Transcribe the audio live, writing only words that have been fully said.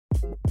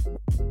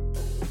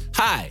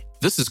Hi,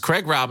 this is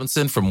Craig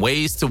Robinson from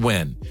Ways to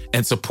Win,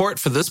 and support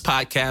for this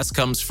podcast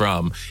comes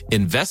from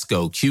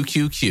Invesco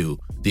QQQ,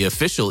 the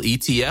official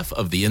ETF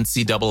of the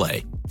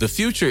NCAA. The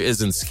future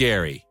isn't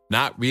scary.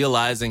 Not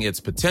realizing its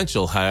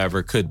potential,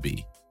 however, could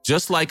be.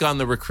 Just like on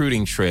the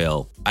recruiting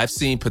trail, I've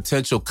seen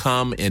potential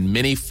come in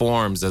many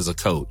forms as a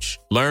coach.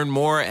 Learn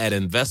more at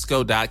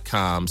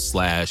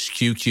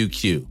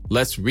Invesco.com/QQQ.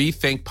 Let's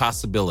rethink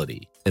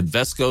possibility.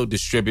 Invesco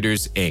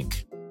Distributors,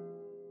 Inc.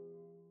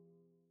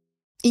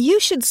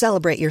 You should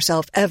celebrate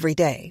yourself every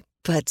day,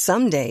 but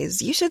some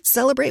days you should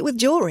celebrate with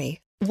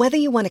jewelry. Whether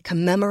you want to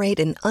commemorate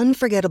an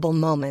unforgettable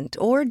moment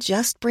or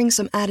just bring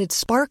some added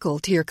sparkle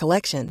to your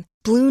collection,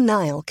 Blue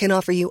Nile can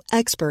offer you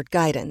expert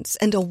guidance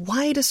and a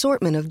wide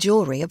assortment of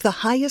jewelry of the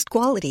highest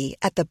quality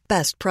at the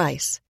best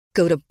price.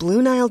 Go to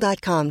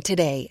BlueNile.com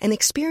today and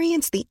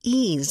experience the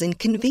ease and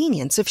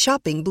convenience of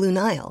shopping Blue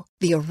Nile,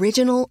 the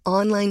original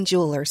online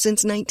jeweler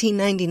since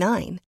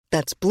 1999.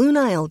 That's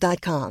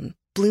BlueNile.com.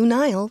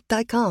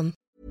 BlueNile.com.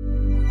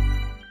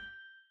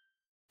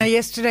 Now,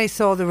 yesterday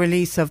saw the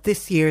release of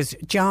this year's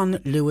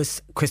John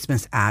Lewis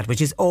Christmas ad, which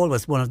is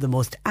always one of the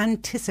most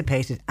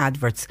anticipated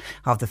adverts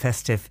of the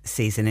festive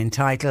season,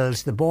 entitled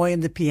The Boy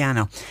and the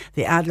Piano.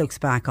 The ad looks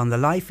back on the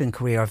life and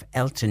career of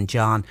Elton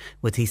John,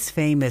 with his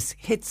famous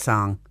hit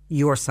song,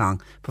 Your Song,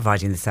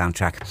 providing the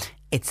soundtrack.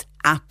 It's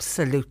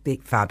absolutely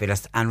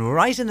fabulous, and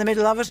right in the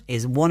middle of it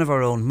is one of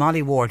our own,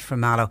 Molly Ward from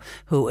Mallow,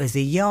 who is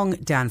a young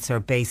dancer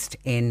based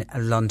in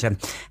London,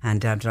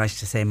 and I'm delighted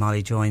to say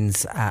Molly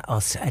joins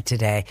us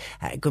today.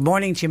 Good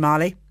morning to you,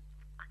 Molly.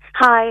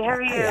 Hi, how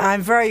are you?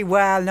 I'm very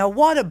well. Now,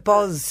 what a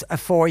buzz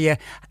for you.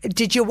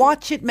 Did you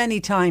watch it many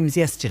times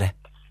yesterday?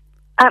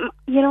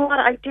 You know what,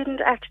 I didn't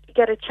actually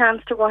get a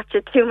chance to watch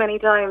it too many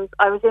times.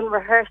 I was in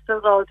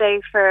rehearsals all day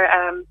for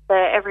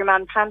the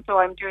Everyman Panto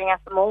I'm doing at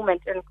the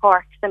moment in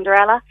Cork,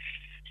 Cinderella.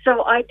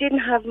 So I didn't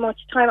have much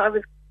time. I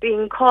was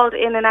being called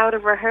in and out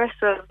of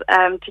rehearsals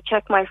to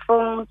check my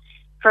phone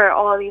for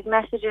all these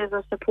messages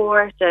of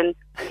support and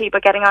people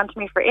getting onto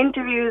me for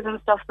interviews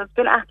and stuff. So it's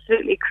been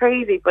absolutely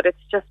crazy, but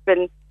it's just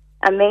been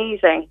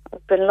amazing.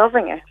 I've been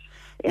loving it.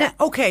 Yeah.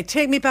 Now, okay,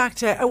 take me back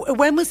to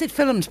when was it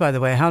filmed, by the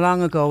way? How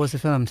long ago was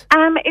it filmed?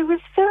 It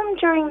was filmed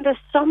during the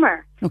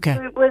summer. Okay.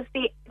 So it was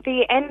the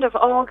end of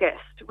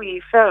August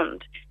we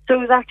filmed. So it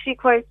was actually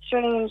quite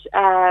strange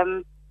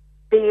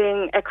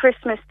being a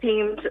Christmas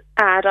themed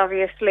ad,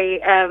 obviously,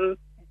 and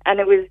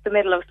it was the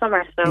middle of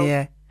summer. So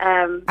yeah.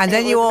 And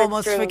then you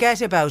almost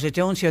forget about it,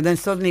 don't you? And then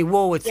suddenly,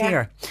 whoa, it's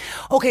here.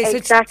 Okay, so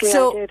exactly.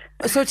 So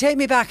take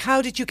me back.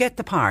 How did you get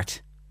the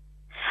part?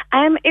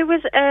 It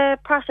was a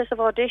process of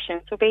audition.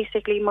 So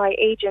basically my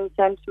agent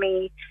sent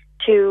me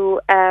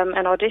to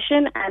an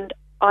audition, and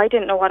I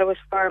didn't know what it was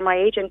for. My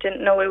agent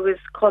didn't know it was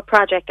called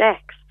Project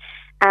X.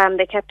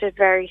 They kept it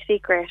very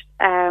secret.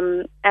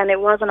 And it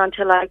wasn't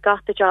until I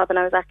got the job and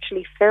I was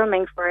actually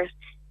filming for it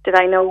did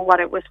I know what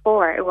it was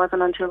for. It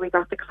wasn't until we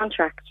got the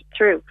contract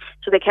through.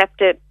 So they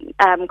kept it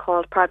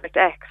called Project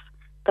X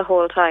the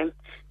whole time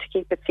to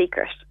keep it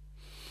secret.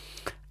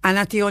 And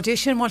at the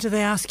audition, what did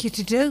they ask you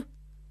to do?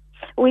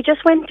 We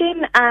just went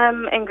in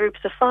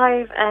groups of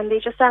 5, and they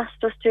just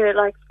asked us to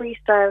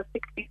freestyle,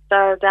 60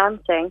 style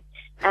dancing,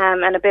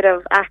 and a bit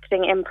of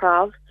acting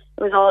improv.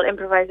 It was all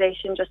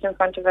improvisation just in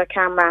front of a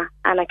camera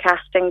and a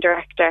casting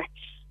director.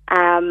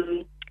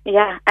 And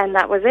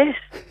that was it.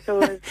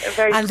 So it was a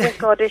very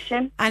quick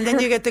audition. And then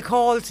you get the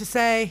call to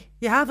say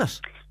you have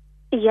it.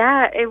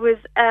 Yeah, it was,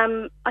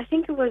 I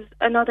think it was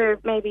another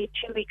maybe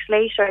 2 weeks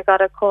later I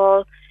got a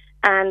call,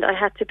 and I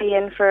had to be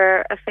in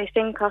for a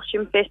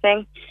costume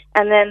fitting,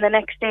 and then the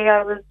next day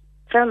I was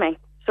filming.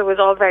 So it was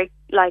all very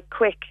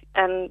quick,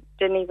 and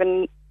didn't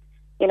even,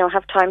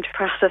 have time to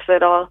process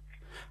it all.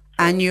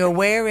 And you're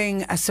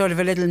wearing a sort of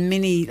a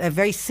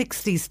very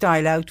 60s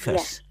style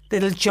outfit,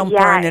 little jumper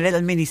and a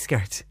little mini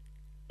skirt.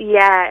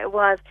 Yeah, it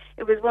was.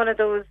 It was one of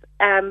those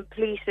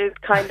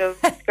pleated kind of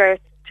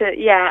skirts.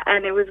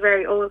 And it was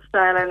very old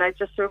style, and it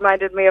just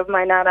reminded me of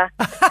my nana.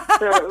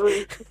 So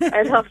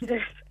I loved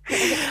it.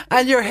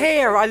 And your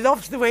hair, I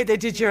loved the way they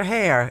did your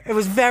hair. It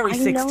was very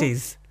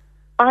 60s.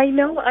 I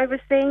know. I was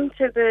saying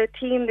to the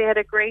team, they had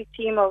a great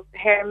team of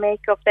hair and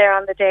makeup there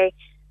on the day,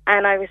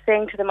 and I was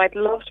saying to them, I'd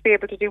love to be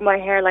able to do my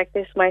hair like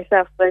this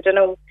myself, but I don't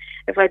know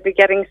if I'd be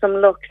getting some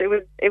looks. It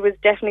was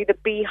definitely the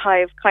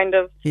beehive kind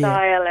of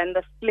style and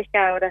the flick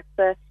out at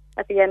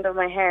the end of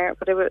my hair,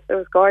 but it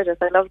was gorgeous.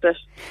 I loved it.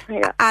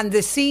 Yeah. And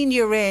the scene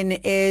you're in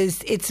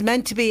it's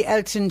meant to be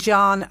Elton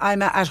John,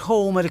 I'm at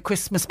home at a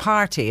Christmas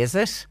party, is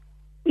it?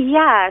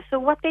 Yeah, so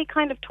what they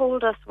kind of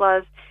told us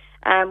was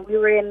we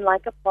were in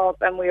a pub,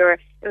 and we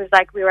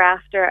were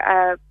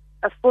after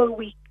a full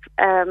week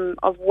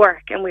of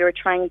work, and we were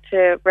trying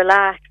to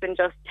relax and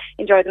just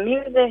enjoy the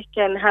music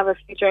and have a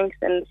few drinks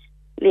and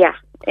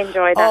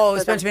enjoy that. Oh,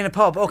 it's meant to be in a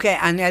pub. Okay,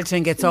 and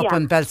Elton gets up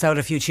and belts out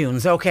a few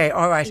tunes. Okay,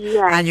 all right.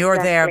 Yeah, and you're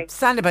there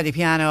standing by the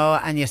piano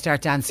and you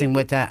start dancing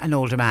with an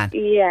older man.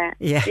 Yeah.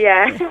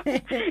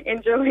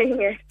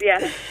 Enjoying it.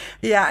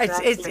 Yeah,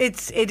 exactly.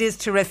 It is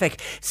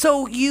terrific.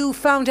 So you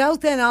found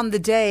out then on the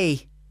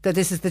day That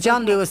this is the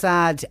John Lewis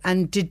ad,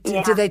 and did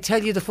they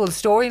tell you the full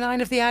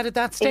storyline of the ad at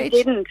that stage?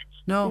 They didn't.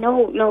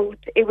 No.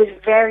 It was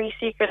very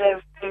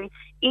secretive.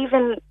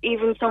 Even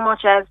so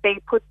much as they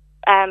put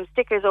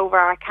stickers over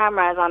our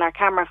cameras on our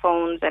camera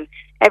phones, and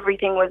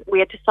everything was. We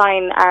had to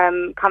sign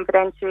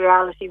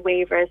confidentiality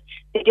waivers.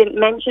 They didn't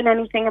mention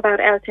anything about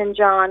Elton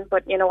John,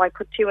 but I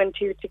put two and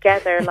two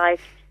together. Like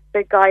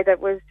the guy that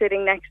was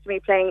sitting next to me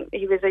playing,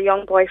 he was a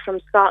young boy from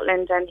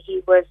Scotland, and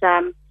he was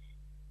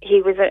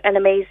an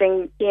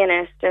amazing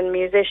pianist and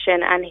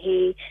musician, and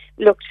he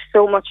looked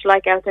so much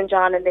like Elton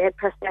John, and they had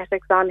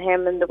prosthetics on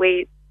him, and the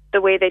way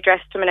they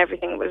dressed him and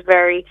everything, it was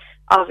very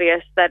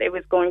obvious that it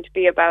was going to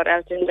be about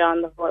Elton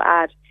John, the whole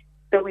ad.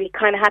 So we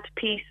kind of had to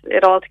piece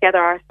it all together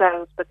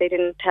ourselves, but they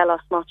didn't tell us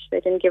much. They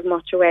didn't give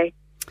much away.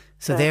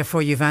 So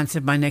therefore you've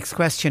answered my next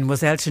question.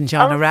 Was Elton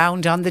John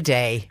around on the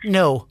day?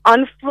 No.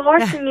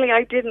 Unfortunately,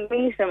 I didn't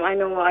meet him. I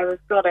know I was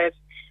gutted.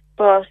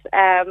 But,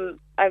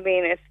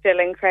 it's still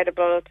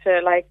incredible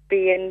to,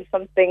 be in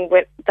something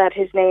that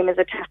his name is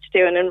attached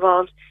to and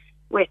involved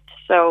with.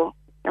 So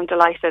I'm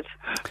delighted.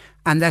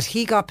 And that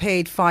he got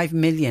paid $5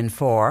 million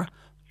for,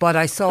 but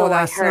I saw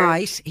last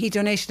night he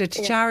donated it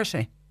to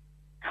charity.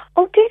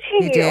 Oh, did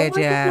he? He did,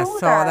 yeah.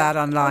 Saw that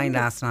online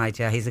last night.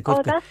 Yeah, he's a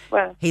good guy.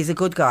 He's a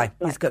good guy.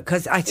 He's good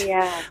because I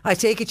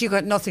take it you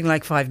got nothing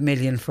like $5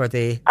 million for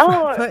the.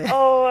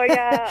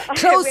 Yeah.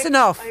 Close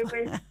enough. I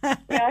wish.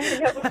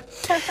 Yeah.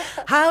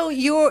 How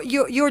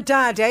your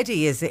dad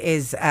Eddie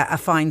is a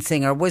fine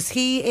singer. Was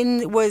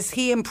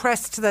he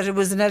impressed that it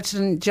was an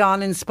Elton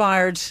John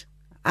inspired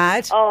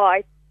ad?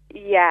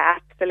 Yeah,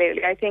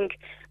 absolutely. I think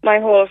my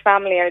whole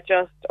family are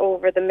just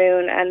over the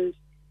moon, and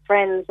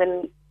friends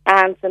and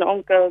aunts and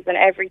uncles and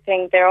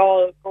everything, they're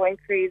all going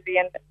crazy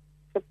and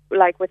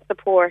with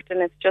support,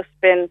 and it's just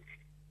been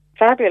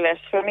fabulous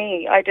for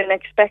me. I didn't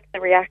expect the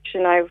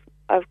reaction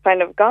I've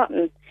kind of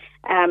gotten,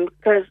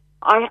 because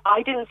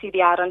I didn't see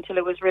the ad until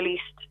it was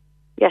released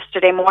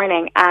yesterday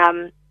morning,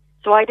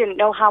 so I didn't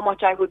know how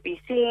much I would be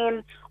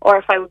seen or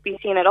if I would be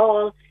seen at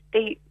all.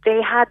 They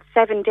had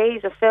 7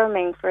 days of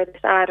filming for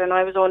this ad, and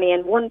I was only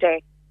in 1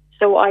 day,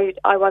 so I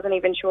wasn't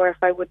even sure if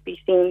I would be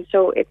seen.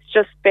 So it's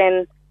just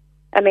been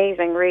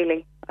amazing,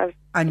 really.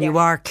 You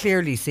are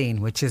clearly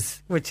seen, which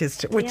is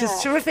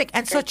terrific,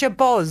 and such a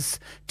buzz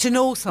to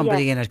know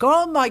somebody in it. Go,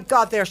 oh my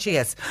God, there she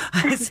is!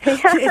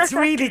 It's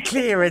really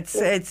clear. It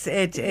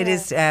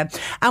is,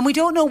 and we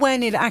don't know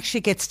when it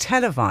actually gets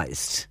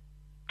televised.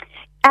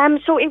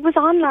 So it was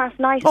on last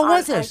night on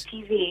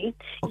ITV.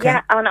 Okay.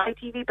 Yeah, on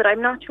ITV, but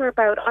I'm not sure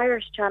about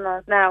Irish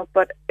channels now,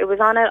 but it was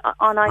on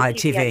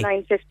ITV at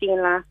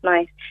 9:15 last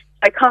night.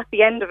 I caught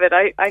the end of it.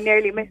 I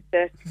nearly missed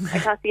it. I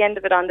caught the end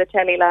of it on the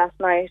telly last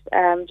night,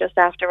 just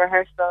after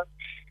rehearsals.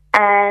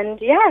 And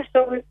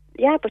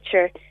but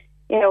sure,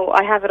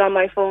 I have it on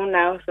my phone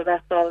now, so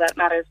that's all that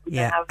matters.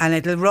 Yeah, and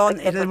it'll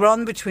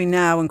run between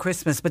now and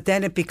Christmas, but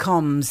then it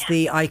becomes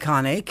the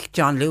iconic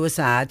John Lewis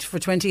ad for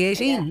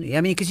 2018. Yeah.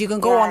 I mean, because you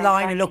can go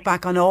online and look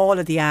back on all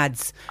of the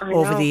ads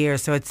over the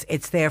years, so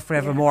it's there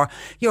forevermore.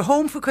 Yeah. You're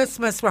home for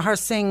Christmas,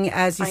 rehearsing,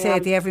 as you say,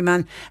 at the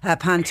Everyman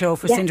Panto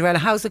for Cinderella.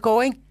 How's it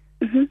going?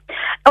 Mm-hmm.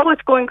 Oh,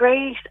 it's going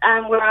great.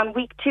 We're on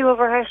week 2 of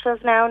rehearsals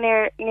now,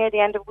 near the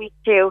end of week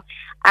 2.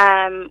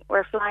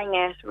 We're flying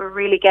it. We're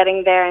really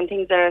getting there, and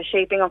things are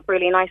shaping up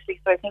really nicely.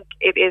 So I think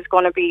it is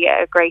going to be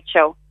a great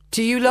show.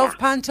 Do you love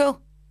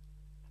Panto?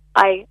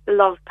 I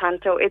love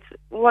Panto. It's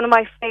one of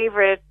my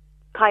favourite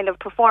kind of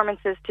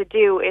performances to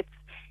do.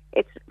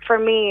 It's for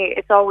me,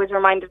 it's always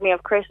reminded me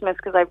of Christmas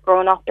because I've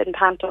grown up in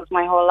pantos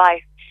my whole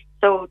life.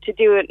 So to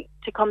do it,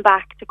 to come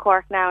back to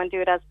Cork now and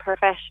do it as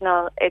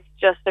professional, it's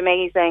just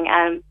amazing.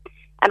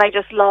 And I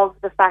just love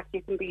the fact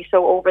you can be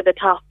so over the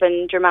top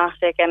and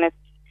dramatic, and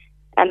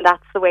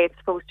that's the way it's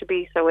supposed to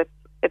be. So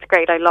it's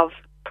great. I love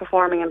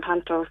performing in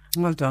pantos.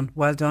 Well done.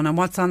 And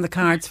what's on the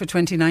cards for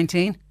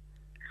 2019?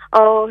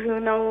 Oh, who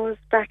knows?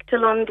 Back to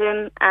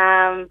London,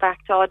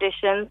 back to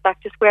auditions,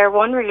 back to square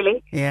one,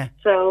 really. Yeah.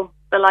 So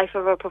the life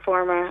of a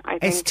performer, I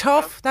think. It's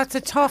tough. It's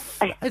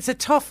a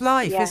tough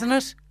life, isn't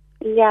it?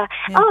 Yeah.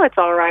 Oh, it's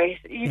all right.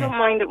 You don't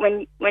mind it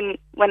when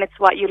it's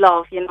what you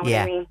love. You know what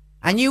I mean.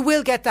 And you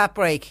will get that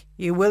break.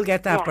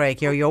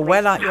 break. You're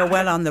well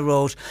on the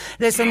road.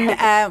 Listen,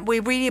 we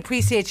really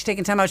appreciate you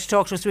taking time out to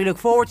talk to us. We look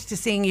forward to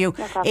seeing you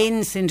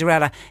in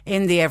Cinderella,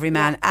 in the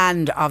Everyman,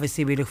 and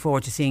obviously we look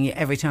forward to seeing you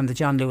every time the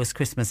John Lewis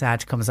Christmas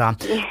ad comes on.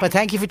 Yeah. But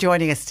thank you for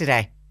joining us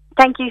today.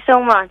 Thank you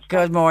so much.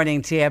 Good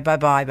morning to you.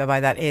 Bye-bye.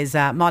 That is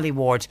Molly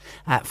Ward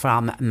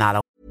from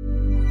Mallow.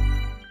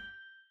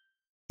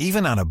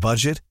 Even on a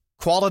budget,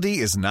 quality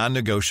is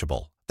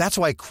non-negotiable. That's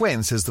why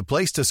Quince is the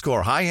place to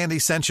score high-end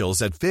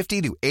essentials at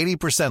 50 to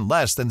 80%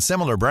 less than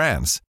similar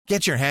brands.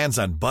 Get your hands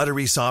on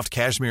buttery soft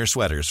cashmere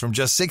sweaters from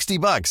just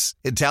 $60,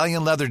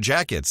 Italian leather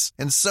jackets,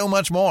 and so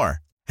much more.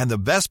 And the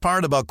best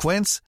part about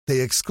Quince, they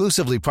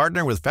exclusively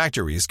partner with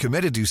factories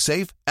committed to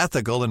safe,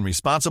 ethical, and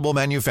responsible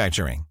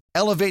manufacturing.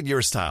 Elevate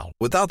your style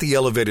without the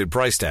elevated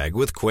price tag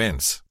with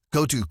Quince.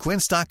 Go to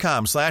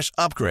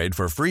quince.com/upgrade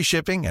for free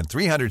shipping and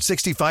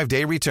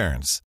 365-day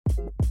returns.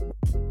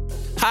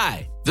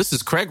 Hi, this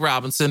is Craig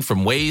Robinson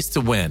from Ways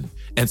to Win,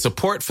 and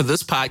support for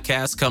this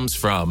podcast comes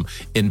from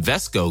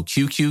Invesco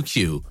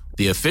QQQ,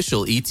 the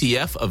official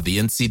ETF of the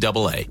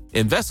NCAA.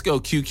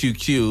 Invesco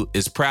QQQ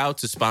is proud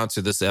to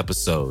sponsor this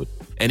episode,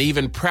 and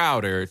even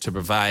prouder to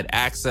provide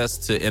access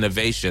to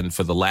innovation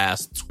for the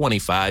last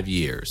 25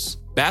 years.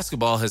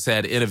 Basketball has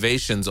had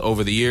innovations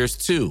over the years,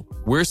 too.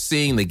 We're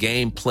seeing the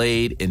game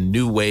played in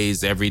new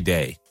ways every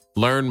day.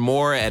 Learn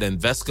more at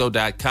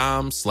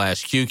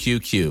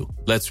Invesco.com/QQQ.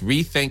 Let's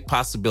rethink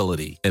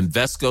possibility.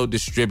 Invesco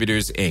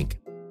Distributors, Inc.